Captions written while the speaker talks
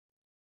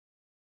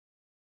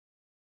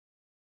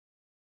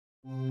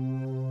Good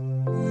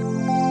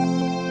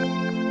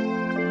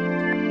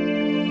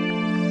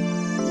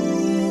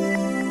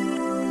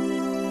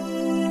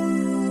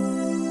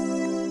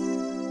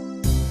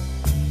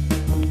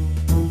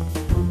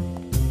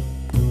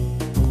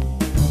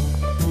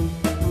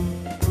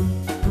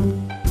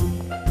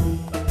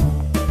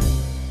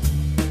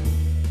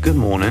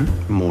morning.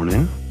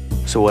 Morning.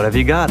 So what have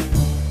you got?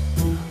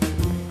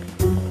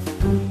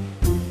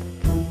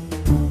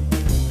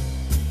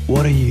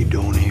 What are you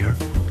doing here?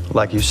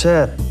 Like you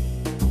said,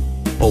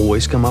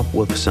 always come up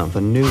with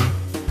something new.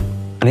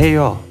 And here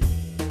you are,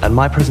 at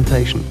my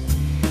presentation.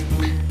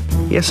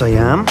 Yes, I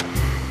am.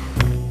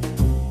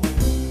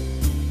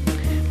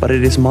 But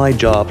it is my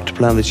job to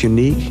plan this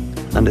unique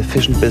and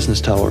efficient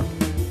business tower.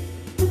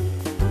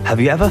 Have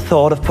you ever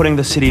thought of putting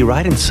the city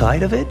right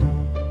inside of it?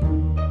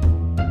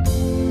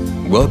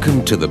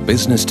 Welcome to the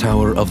Business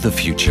Tower of the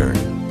Future,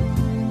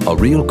 a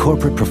real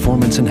corporate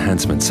performance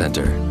enhancement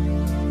center.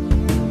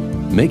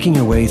 Making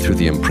your way through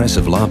the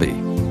impressive lobby,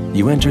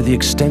 you enter the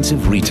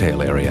extensive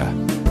retail area.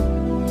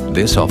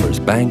 This offers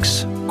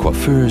banks,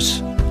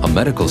 coiffeurs, a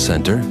medical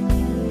center,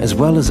 as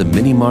well as a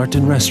mini-mart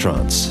and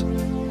restaurants.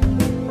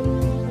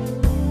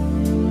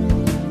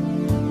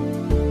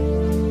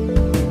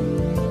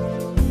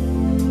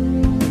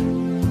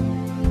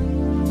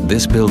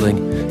 This building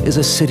is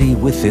a city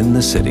within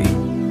the city.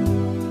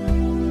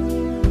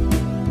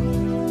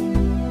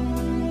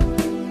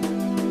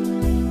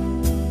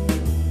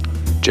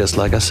 Just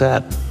like I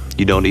said,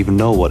 you don't even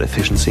know what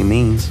efficiency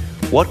means.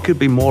 What could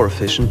be more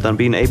efficient than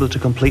being able to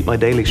complete my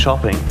daily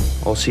shopping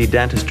or see a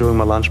dentist during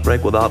my lunch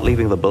break without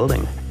leaving the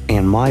building?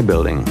 In my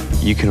building,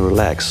 you can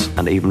relax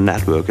and even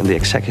network in the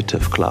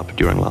executive club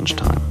during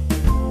lunchtime.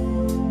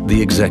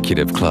 The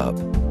Executive Club.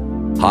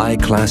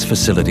 High-class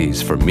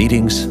facilities for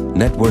meetings,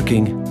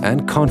 networking,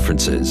 and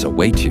conferences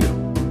await you.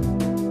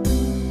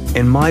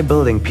 In my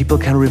building, people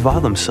can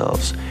revive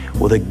themselves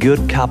with a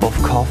good cup of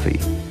coffee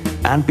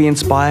and be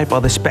inspired by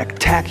the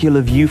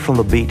spectacular view from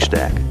the beach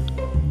deck.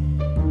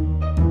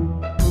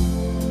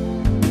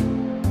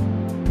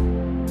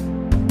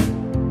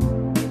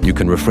 You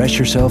can refresh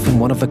yourself in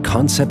one of the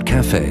concept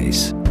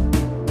cafes.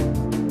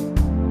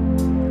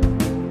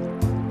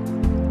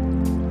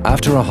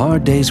 After a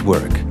hard day's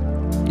work,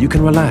 you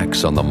can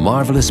relax on the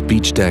marvelous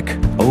beach deck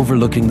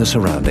overlooking the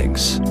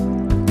surroundings.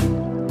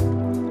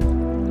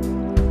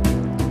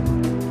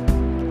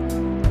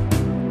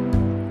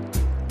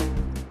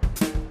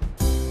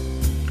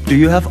 Do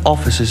you have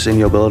offices in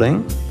your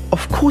building?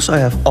 Of course I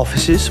have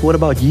offices. What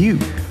about you?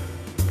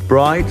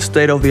 Bright,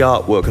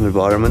 state-of-the-art working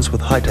environments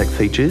with high-tech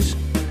features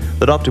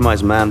that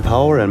optimize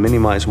manpower and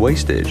minimize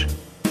wastage.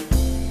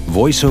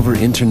 Voice-over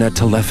internet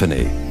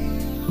telephony,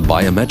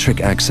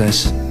 biometric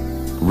access,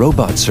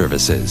 robot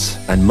services,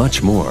 and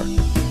much more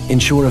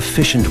ensure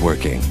efficient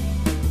working.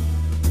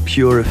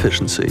 Pure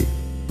efficiency.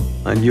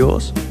 And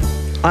yours?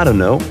 I don't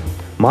know.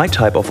 My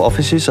type of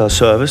offices are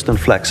serviced and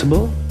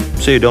flexible,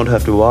 so you don't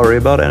have to worry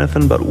about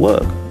anything but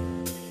work.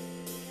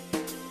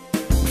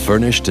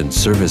 Furnished and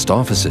serviced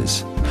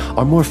offices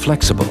are more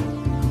flexible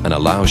and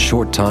allow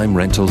short-time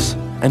rentals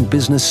and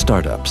business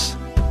startups.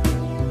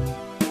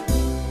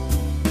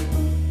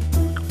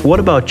 What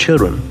about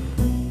children?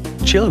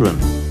 Children?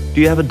 Do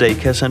you have a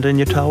daycare center in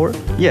your tower?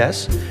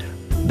 Yes.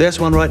 There's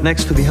one right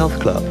next to the health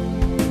club.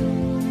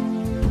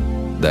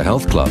 The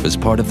health club is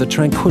part of the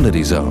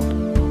Tranquility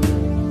Zone.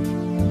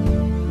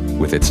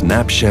 With its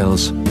nap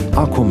shells,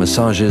 aqua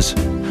massages,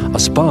 a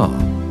spa,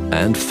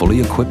 and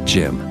fully equipped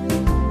gym.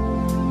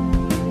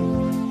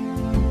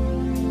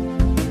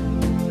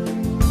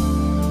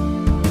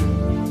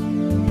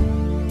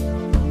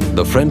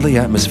 The friendly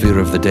atmosphere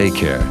of the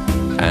daycare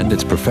and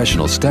its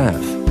professional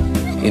staff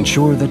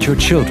ensure that your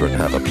children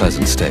have a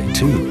pleasant stay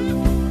too.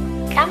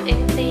 Come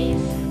in, please.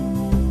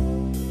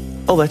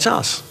 Oh, that's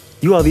us.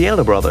 You are the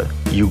elder brother.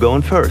 You go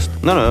in first.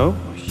 No,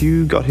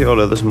 you got here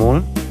earlier this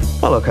morning.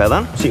 Well, okay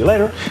then. See you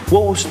later.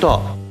 Whoa,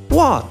 stop.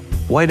 What?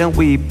 Why don't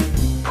we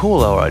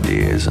pool our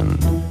ideas and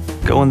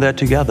go in there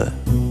together?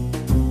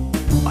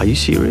 Are you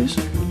serious?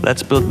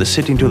 Let's build the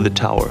city into the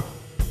tower,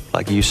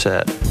 like you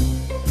said.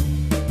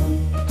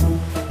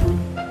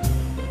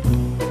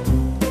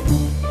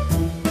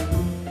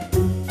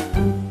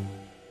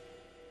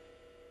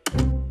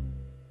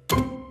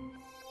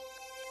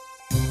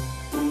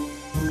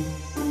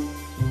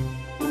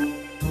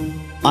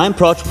 I'm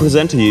proud to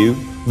present to you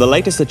the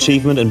latest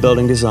achievement in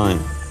building design.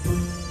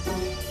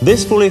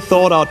 This fully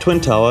thought-out twin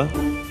tower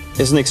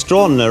is an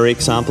extraordinary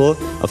example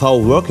of how a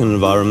working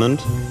environment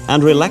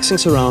and relaxing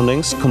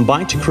surroundings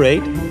combine to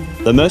create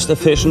the most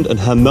efficient and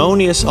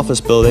harmonious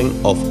office building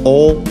of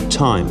all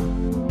time.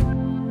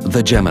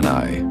 The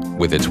Gemini,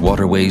 with its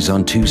waterways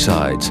on two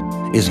sides,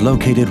 is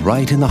located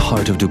right in the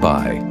heart of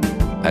Dubai,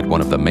 at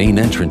one of the main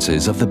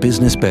entrances of the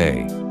Business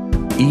Bay,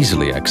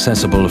 easily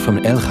accessible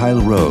from El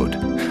Khail Road,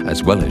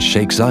 as well as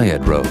Sheikh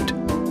Zayed Road.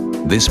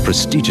 This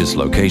prestigious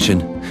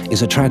location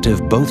is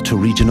attractive both to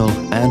regional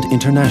and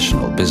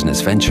international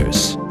business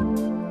ventures.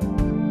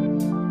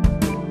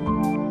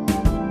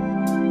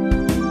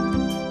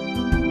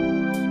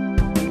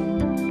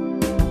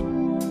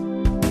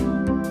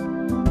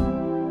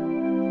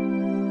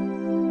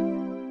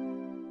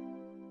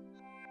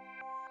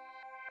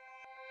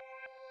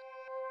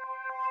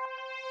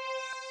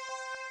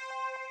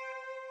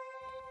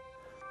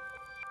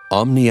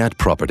 Omniat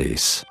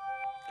Properties.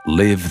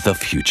 Live the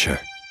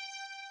future.